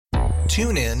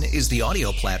TuneIn is the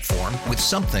audio platform with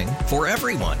something for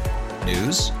everyone.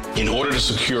 News. In order to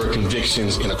secure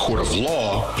convictions in a court of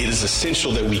law, it is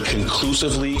essential that we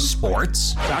conclusively.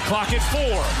 Sports. Shot clock at 4.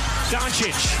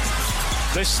 Doncic.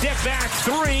 The step back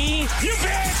 3. You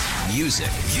bet. Music.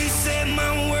 You set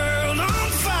my world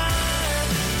on fire.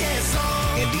 Yes,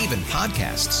 and even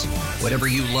podcasts. Whatever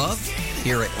you love,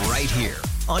 hear it right here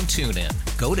on TuneIn.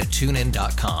 Go to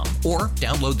TuneIn.com or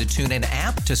download the TuneIn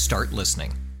app to start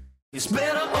listening. It's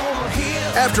better over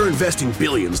here. After investing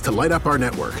billions to light up our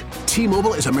network,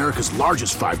 T-Mobile is America's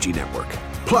largest 5G network.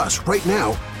 Plus, right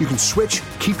now, you can switch,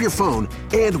 keep your phone,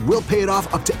 and we'll pay it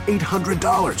off up to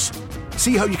 $800.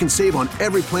 See how you can save on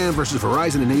every plan versus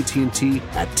Verizon and AT&T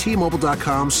at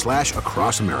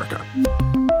T-Mobile.com/across America.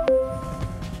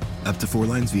 Up to 4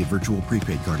 lines via virtual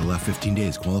prepaid card. Allow 15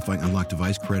 days. Qualifying unlocked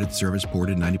device credit service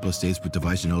ported 90+ states with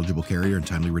device and eligible carrier and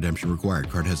timely redemption required.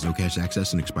 Card has no cash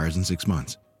access and expires in 6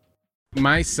 months.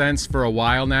 My sense for a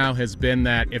while now has been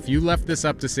that if you left this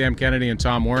up to Sam Kennedy and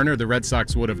Tom Werner, the Red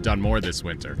Sox would have done more this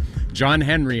winter. John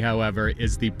Henry, however,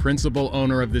 is the principal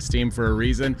owner of this team for a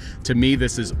reason. To me,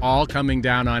 this is all coming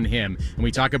down on him. And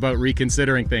we talk about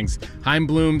reconsidering things. Chaim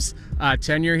Bloom's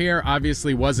tenure here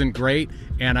obviously wasn't great,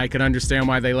 and I can understand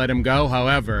why they let him go.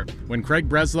 However, when Craig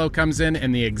Breslow comes in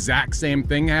and the exact same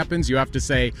thing happens, you have to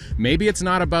say, maybe it's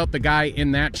not about the guy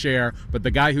in that chair, but the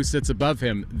guy who sits above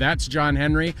him. That's John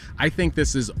Henry. I think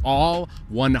this is all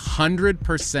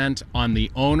 100% on the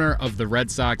owner of the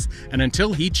Red Sox, and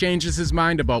until he changes his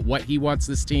mind about what he wants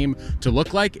this team to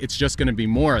look like, it's just going to be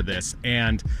more of this.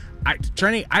 And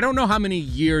Trenny, I don't know how many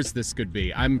years this could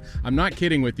be. I'm not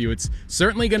kidding with you. It's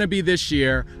certainly going to be this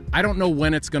year. I don't know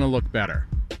when it's going to look better.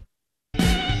 It's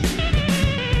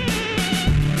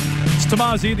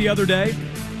Tomasi the other day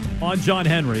on John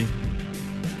Henry.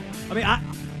 I mean,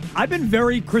 I've been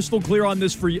very crystal clear on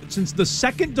this since the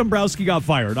second Dombrowski got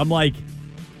fired. I'm like,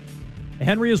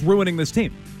 Henry is ruining this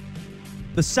team.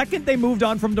 The second they moved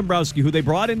on from Dombrowski, who they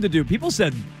brought in to do, people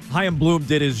said Chaim Bloom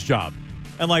did his job.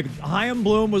 And like, Chaim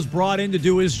Bloom was brought in to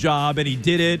do his job, and he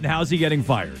did it, and how's he getting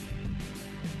fired?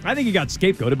 I think he got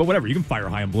scapegoated, but whatever. You can fire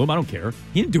Chaim Bloom. I don't care.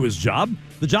 He didn't do his job.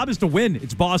 The job is to win.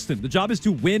 It's Boston. The job is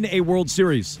to win a World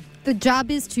Series. The job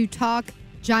is to talk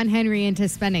John Henry into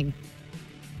spending.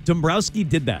 Dombrowski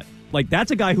did that. Like,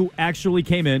 that's a guy who actually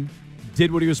came in,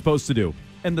 did what he was supposed to do.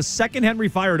 And the second Henry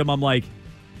fired him, I'm like,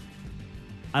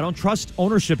 I don't trust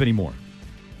ownership anymore.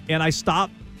 And I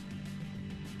stopped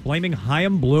blaming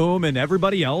Chaim Bloom and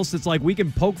everybody else. It's like we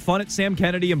can poke fun at Sam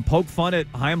Kennedy and poke fun at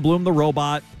Chaim Bloom, the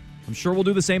robot. I'm sure we'll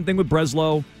do the same thing with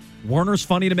Breslow. Werner's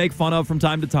funny to make fun of from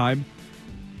time to time.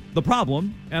 The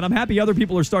problem, and I'm happy other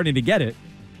people are starting to get it,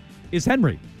 is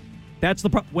Henry. That's the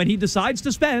problem. When he decides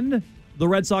to spend, the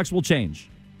Red Sox will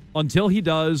change. Until he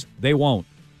does, they won't.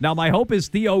 Now, my hope is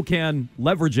Theo can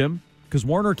leverage him because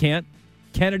Werner can't.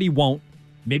 Kennedy won't.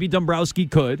 Maybe Dombrowski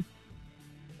could.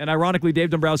 And ironically,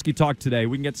 Dave Dombrowski talked today.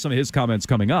 We can get to some of his comments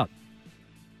coming up.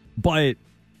 But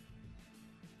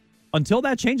until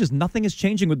that changes, nothing is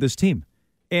changing with this team.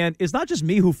 And it's not just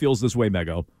me who feels this way,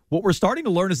 Mego. What we're starting to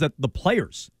learn is that the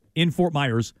players in Fort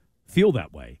Myers feel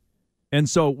that way. And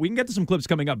so we can get to some clips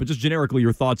coming up, but just generically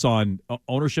your thoughts on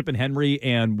ownership and Henry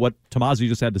and what Tomasi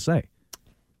just had to say.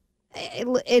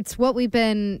 It's what we've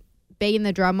been banging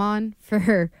the drum on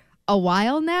for a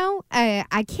while now.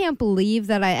 I can't believe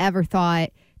that I ever thought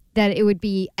that it would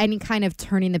be any kind of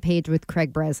turning the page with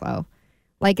Craig Breslow.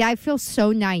 Like, I feel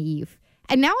so naive.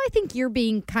 And now I think you're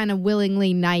being kind of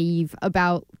willingly naive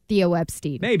about Theo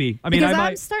Epstein. Maybe. I mean, because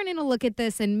I'm starting to look at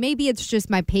this, and maybe it's just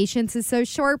my patience is so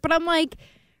short, but I'm like,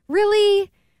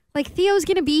 really? Like, Theo's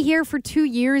going to be here for 2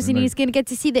 years, and he's going to get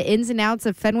to see the ins and outs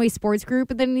of Fenway Sports Group,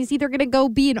 and then he's either going to go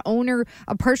be an owner,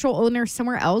 a partial owner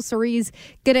somewhere else, or he's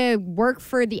going to work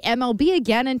for the MLB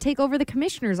again and take over the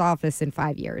commissioner's office in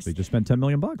 5 years. They just spent $10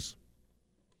 million.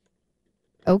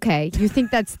 Okay. You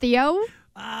think that's Theo?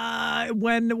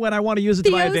 When I want to use it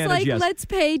to my advantage, like, yes. Let's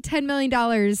pay $10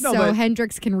 million so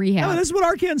Hendricks can rehab. No, this is what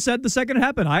Arcand said the second it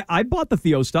happened. I bought the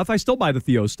Theo stuff. I still buy the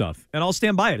Theo stuff, and I'll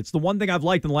stand by it. It's the one thing I've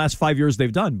liked in the last 5 years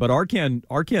they've done. But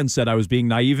Arcand said I was being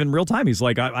naive in real time. He's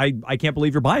like, I can't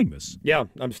believe you're buying this. Yeah,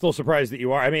 I'm still surprised that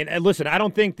you are. I mean, listen, I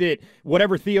don't think that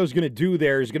whatever Theo's going to do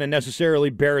there is going to necessarily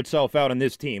bear itself out on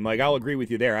this team. Like, I'll agree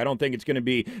with you there. I don't think it's going to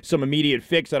be some immediate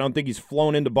fix. I don't think he's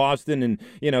flown into Boston and,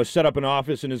 set up an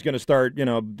office and is going to start,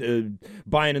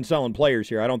 buying and selling players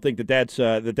here. I don't think that's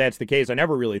the case. I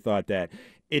never really thought that.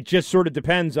 It just sort of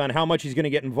depends on how much he's going to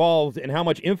get involved and how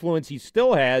much influence he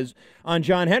still has on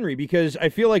John Henry, because I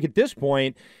feel like at this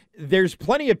point, there's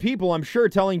plenty of people, I'm sure,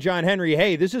 telling John Henry,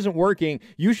 hey, this isn't working.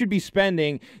 You should be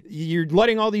spending. You're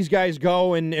letting all these guys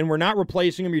go, and we're not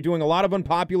replacing them. You're doing a lot of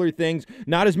unpopular things.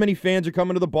 Not as many fans are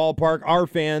coming to the ballpark, our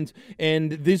fans,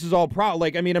 and this is all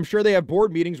I'm sure they have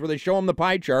board meetings where they show them the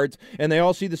pie charts, and they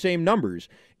all see the same numbers.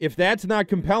 If that's not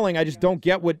compelling, I just don't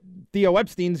get what Theo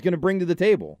Epstein's going to bring to the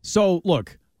table. So,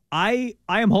 look, I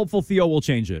am hopeful Theo will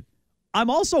change it. I'm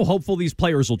also hopeful these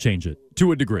players will change it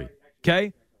to a degree,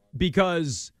 okay?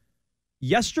 Because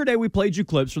yesterday we played you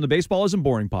clips from the Baseball Isn't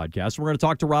Boring podcast. We're going to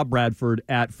talk to Rob Bradford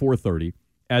at 4:30,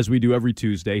 as we do every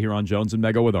Tuesday here on Jones and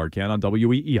Mego with Arcand on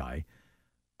WEEI.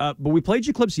 But we played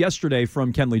you clips yesterday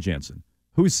from Kenley Jansen,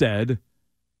 who said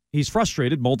he's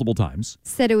frustrated multiple times.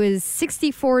 Said it was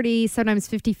 60-40, sometimes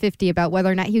 50-50 about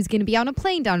whether or not he was going to be on a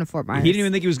plane down to Fort Myers. He didn't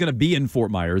even think he was going to be in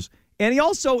Fort Myers. And he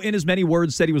also, in as many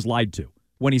words, said he was lied to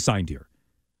when he signed here.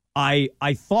 I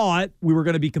thought we were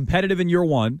going to be competitive in year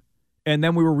one, and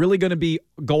then we were really going to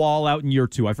go all out in year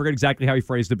two. I forget exactly how he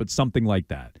phrased it, but something like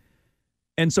that.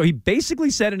 And so he basically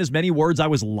said in as many words, I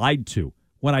was lied to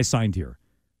when I signed here.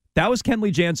 That was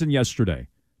Kenley Jansen yesterday.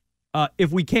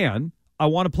 If we can, I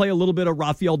want to play a little bit of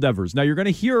Raphael Devers. Now, you're going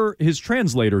to hear his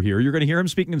translator here. You're going to hear him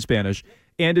speaking in Spanish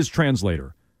and his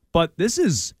translator. But this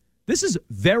is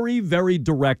very, very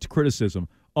direct criticism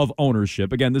of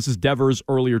ownership. Again, this is Devers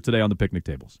earlier today on the picnic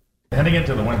tables. Heading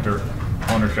into the winter,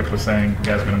 ownership was saying you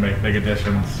guys are going to make big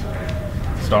additions,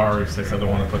 stars. They said they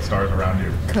want to put stars around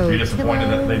you. Are you disappointed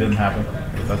that they didn't happen?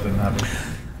 That didn't happen?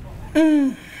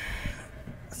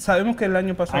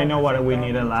 I know what we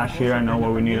needed last year. I know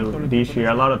what we needed this year.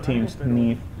 A lot of teams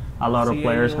need a lot of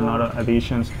players and a lot of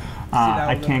additions.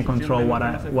 I can't control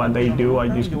what they do. I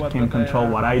just can control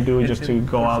what I do, just to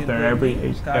go out there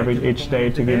each day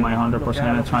to give my 100%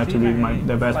 and try to be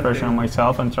the best version of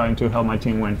myself and trying to help my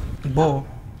team win.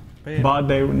 But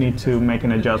they need to make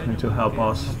an adjustment to help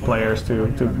us players to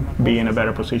be in a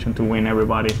better position to win.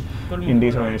 Everybody in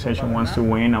this organization wants to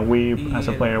win, and we as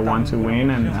a player want to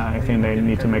win, and I think they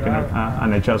need to make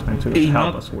an adjustment to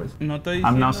help us with.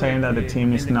 I'm not saying that the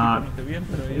team is not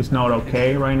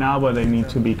okay right now, but they need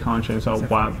to be conscious of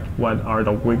what are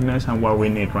the weaknesses and what we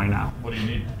need right now. What do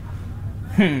you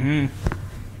need?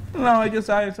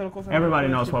 Everybody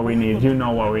knows what we need. You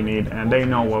know what we need, and they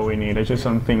know what we need. It's just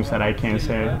some things that I can't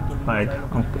say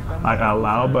out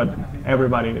loud, but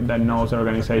everybody that knows the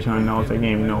organization and knows the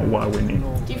game know what we need.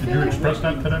 Did you express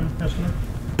that to them yesterday?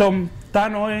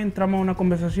 Tan hoy entramos a una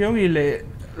conversación y le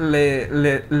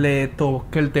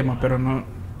toqué el tema, pero no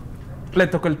le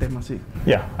toqué el tema, sí.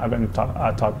 Yeah, I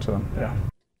talked to them. Yeah.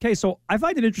 Okay, so I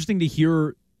find it interesting to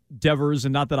hear Devers,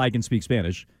 and not that I can speak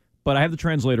Spanish, but I have the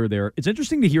translator there. It's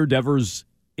interesting to hear Devers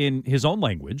in his own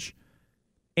language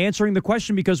answering the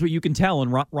question, because what you can tell,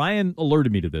 and Ryan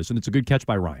alerted me to this, and it's a good catch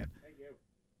by Ryan.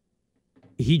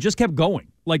 He just kept going.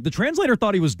 Like, the translator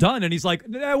thought he was done, and he's like,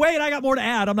 wait, I got more to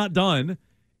add. I'm not done.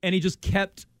 And he just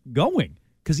kept going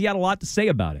because he had a lot to say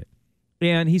about it.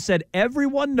 And he said,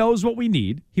 everyone knows what we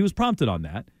need. He was prompted on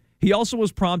that. He also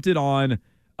was prompted on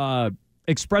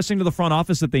expressing to the front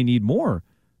office that they need more.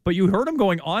 But you heard him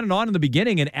going on and on in the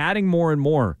beginning and adding more and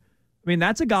more. I mean,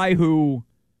 that's a guy who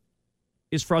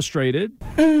is frustrated.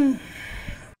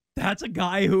 That's a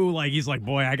guy who, he's like,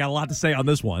 boy, I got a lot to say on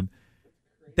this one.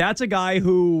 That's a guy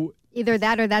who... Either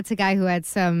that or that's a guy who had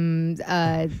some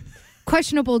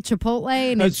questionable Chipotle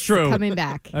and that's true. Coming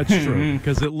back. That's true,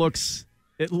 because it looks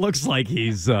like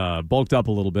he's bulked up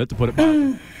a little bit, to put it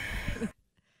mildly.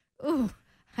 Ooh,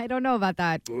 I don't know about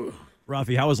that.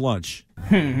 Rafi, how was lunch?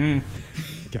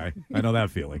 Okay, I know that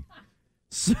feeling.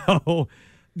 So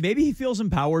maybe he feels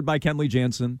empowered by Kenley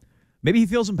Jansen. Maybe he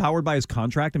feels empowered by his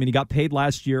contract. I mean, he got paid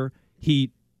last year.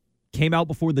 He came out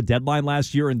before the deadline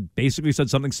last year and basically said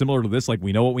something similar to this, like,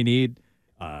 we know what we need.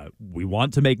 We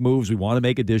want to make moves. We want to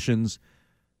make additions.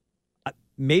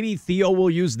 Maybe Theo will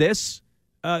use this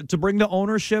to bring to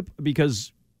ownership,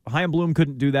 because Chaim Bloom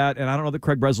couldn't do that, and I don't know that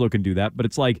Craig Breslow can do that. But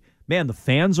it's like, man, the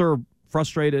fans are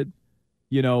frustrated.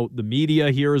 You know, the media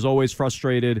here is always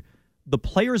frustrated. The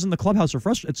players in the clubhouse are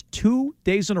frustrated. It's 2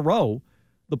 days in a row.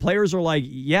 The players are like,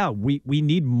 yeah, we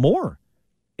need more.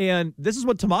 And this is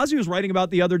what Tomasi was writing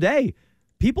about the other day.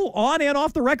 People on and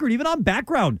off the record, even on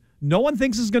background, no one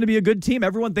thinks this is going to be a good team.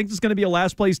 Everyone thinks it's going to be a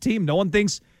last-place team. No one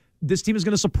thinks this team is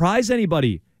going to surprise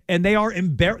anybody. And they are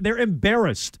they're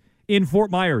embarrassed in Fort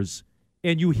Myers.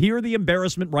 And you hear the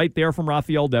embarrassment right there from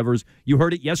Raphael Devers. You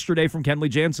heard it yesterday from Kenley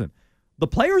Jansen. The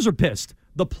players are pissed.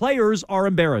 The players are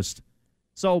embarrassed.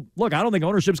 So, look, I don't think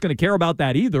ownership's going to care about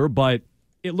that either, but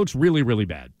it looks really, really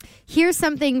bad. Here's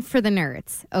something for the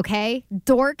nerds, okay?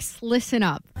 Dorks, listen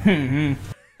up.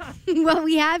 What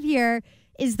we have here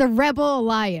is the Rebel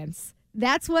Alliance.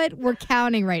 That's what we're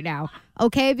counting right now,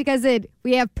 okay? Because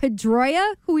we have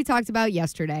Pedroia, who we talked about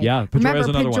yesterday. Yeah, Pedroia's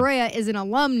another one. Pedroia is an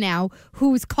alum now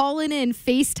who's calling in,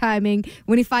 FaceTiming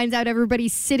when he finds out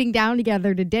everybody's sitting down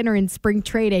together to dinner in spring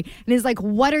training. And he's like,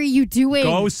 what are you doing?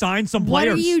 Go sign some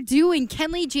players. What are you doing?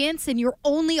 Kenley Jansen, your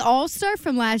only all-star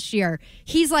from last year.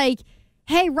 He's like,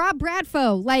 hey, Rob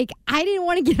Bradfo, like, I didn't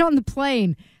want to get on the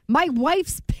plane. My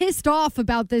wife's pissed off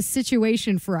about this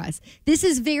situation for us. This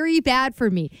is very bad for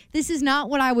me. This is not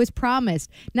what I was promised.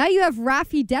 Now you have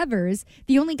Raphael Devers,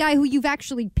 the only guy who you've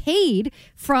actually paid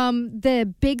from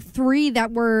the big three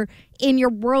that were in your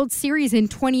World Series in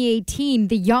 2018,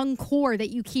 the young core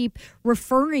that you keep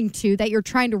referring to that you're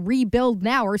trying to rebuild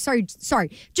now, or sorry,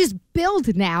 just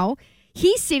build now.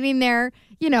 He's sitting there,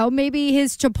 you know, maybe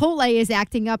his Chipotle is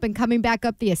acting up and coming back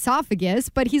up the esophagus,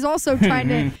 but he's also trying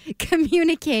to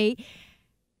communicate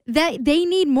that they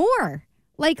need more.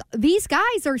 Like, these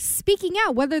guys are speaking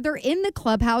out, whether they're in the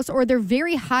clubhouse or they're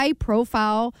very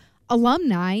high-profile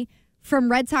alumni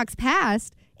from Red Sox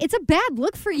past. It's a bad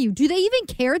look for you. Do they even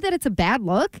care that it's a bad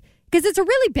look? Because it's a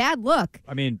really bad look.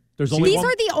 I mean, there's only These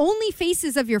are the only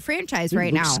faces of your franchise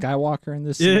right Luke now. Skywalker in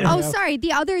this. Yeah. Oh, sorry.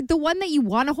 The one that you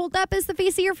want to hold up as the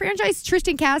face of your franchise,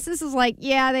 Tristan Cassis, is like,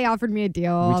 yeah, they offered me a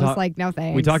deal. I was like, no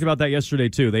thanks. We talked about that yesterday,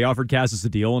 too. They offered Cassis a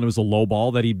deal, and it was a low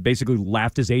ball that he basically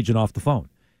laughed his agent off the phone.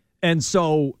 And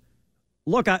so,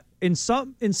 look, in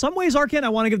some ways, Arcand, I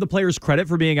want to give the players credit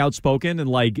for being outspoken, and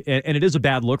it is a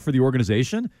bad look for the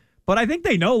organization. But I think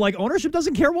they know, like, ownership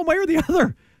doesn't care one way or the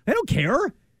other. They don't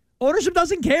care. Ownership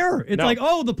doesn't care. It's like,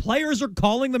 oh, the players are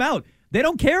calling them out. They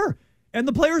don't care. And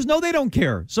the players know they don't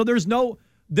care. So there's no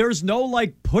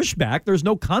like pushback. There's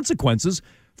no consequences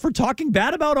for talking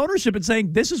bad about ownership and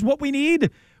saying, this is what we need.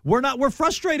 We're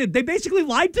frustrated. They basically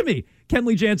lied to me,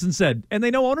 Kenley Jansen said. And they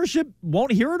know ownership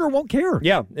won't hear it or won't care.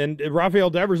 Yeah, and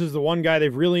Raphael Devers is the one guy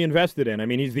they've really invested in. I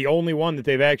mean, he's the only one that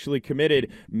they've actually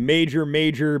committed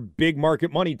major, big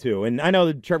market money to. And I know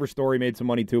that Trevor Story made some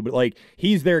money too, but, like,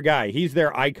 he's their guy. He's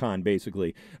their icon,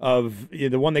 basically, of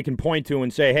the one they can point to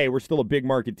and say, hey, we're still a big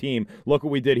market team. Look what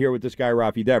we did here with this guy,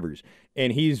 Raphael Devers.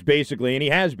 And he's basically, and he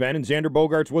has been, and Xander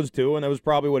Bogaerts was too, and that was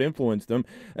probably what influenced him,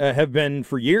 have been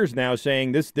for years now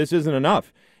saying this isn't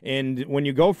enough. And when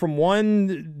you go from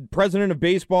one president of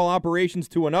baseball operations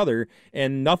to another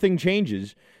and nothing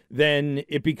changes, then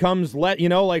it becomes,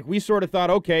 like we sort of thought,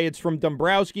 okay, it's from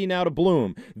Dombrowski now to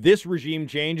Bloom. This regime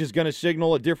change is going to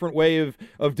signal a different way of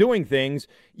doing things.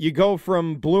 You go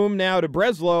from Bloom now to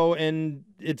Breslow, and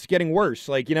it's getting worse.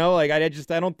 I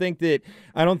don't think that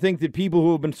people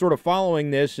who have been sort of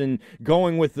following this and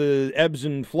going with the ebbs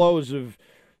and flows of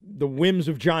the whims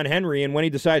of John Henry and when he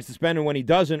decides to spend and when he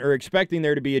doesn't, are expecting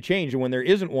there to be a change. And when there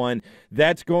isn't one,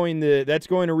 that's going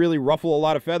to really ruffle a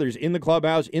lot of feathers in the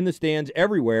clubhouse, in the stands,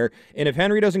 everywhere. And if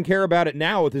Henry doesn't care about it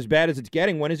now, with as bad as it's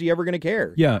getting, when is he ever going to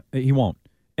care? Yeah, he won't.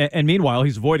 And meanwhile,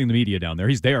 he's avoiding the media down there.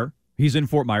 He's there. He's in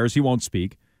Fort Myers. He won't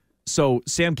speak. So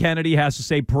Sam Kennedy has to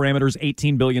say parameters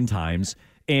 18 billion times,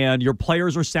 and your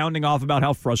players are sounding off about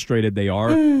how frustrated they are.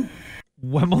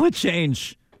 When will it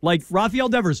change? Like Raphael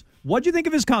Devers, what'd you think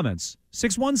of his comments?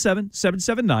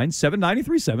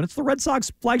 617-779-7937. It's the Red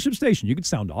Sox flagship station. You can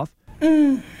sound off.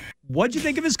 What'd you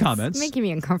think of his comments? It's making me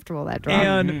uncomfortable, that drama.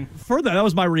 And further, that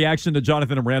was my reaction to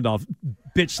Jonathan and Randolph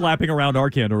bitch slapping around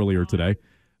Arcand earlier today.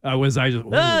 He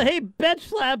bitch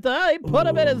slapped. He put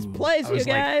him in his place, you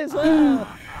guys.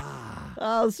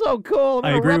 So cool.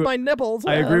 I'm going to rub my nipples.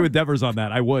 I agree with Devers on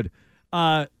that. I would.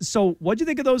 So what'd you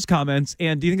think of those comments,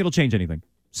 and do you think it'll change anything?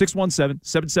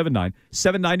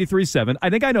 617-779-7937. I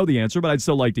think I know the answer, but I'd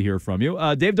still like to hear from you.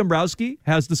 Dave Dombrowski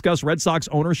has discussed Red Sox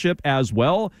ownership as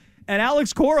well. And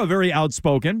Alex Cora, very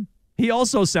outspoken. He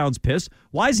also sounds pissed.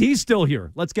 Why is he still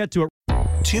here? Let's get to it.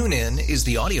 TuneIn is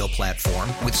the audio platform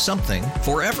with something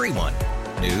for everyone.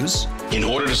 News. In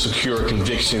order to secure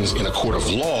convictions in a court of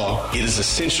law, it is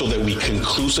essential that we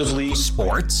conclusively.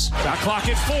 Sports. Shot clock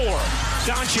at 4.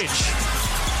 Doncic.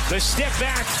 The step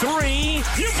back 3.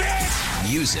 You bet.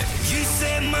 Music. You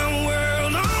set my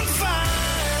world on fire.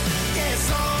 Yes,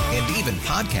 and even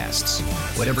podcasts.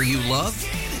 Whatever you love,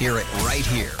 hear it right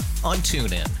here on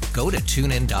TuneIn. Go to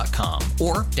TuneIn.com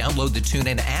or download the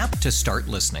TuneIn app to start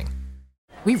listening.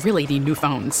 We really need new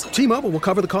phones. T-Mobile will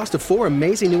cover the cost of 4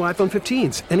 amazing new iPhone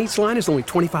 15s, and each line is only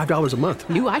 $25 a month.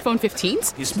 New iPhone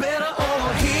 15s? It's better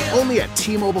over here. Only at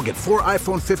T-Mobile, get 4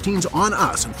 iPhone 15s on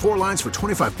us and 4 lines for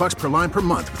 $25 per line per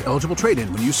month with eligible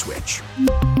trade-in when you switch.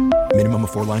 Minimum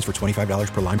of 4 lines for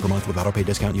 $25 per line per month with autopay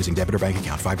discount using debit or bank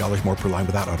account. $5 more per line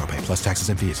without autopay, plus taxes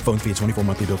and fees. Phone fee at 24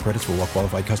 monthly bill credits for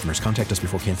well-qualified customers. Contact us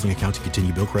before canceling account to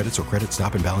continue bill credits or credit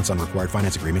stop and balance on required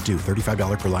finance agreement due.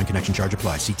 $35 per line connection charge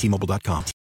applies. See T-Mobile.com.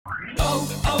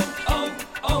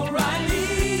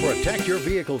 O'Reilly. Protect your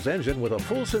vehicle's engine with a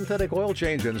full synthetic oil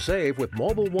change and save with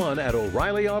Mobile One at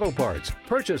O'Reilly Auto Parts.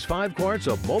 Purchase 5 quarts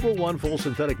of Mobile One full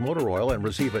synthetic motor oil and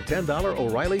receive a $10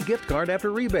 O'Reilly gift card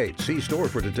after rebate. See store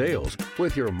for details.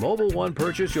 With your Mobile One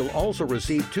purchase, you'll also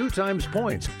receive 2 times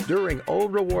points during O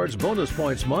Rewards Bonus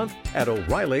Points Month at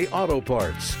O'Reilly Auto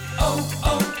Parts.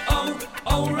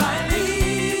 O'Reilly.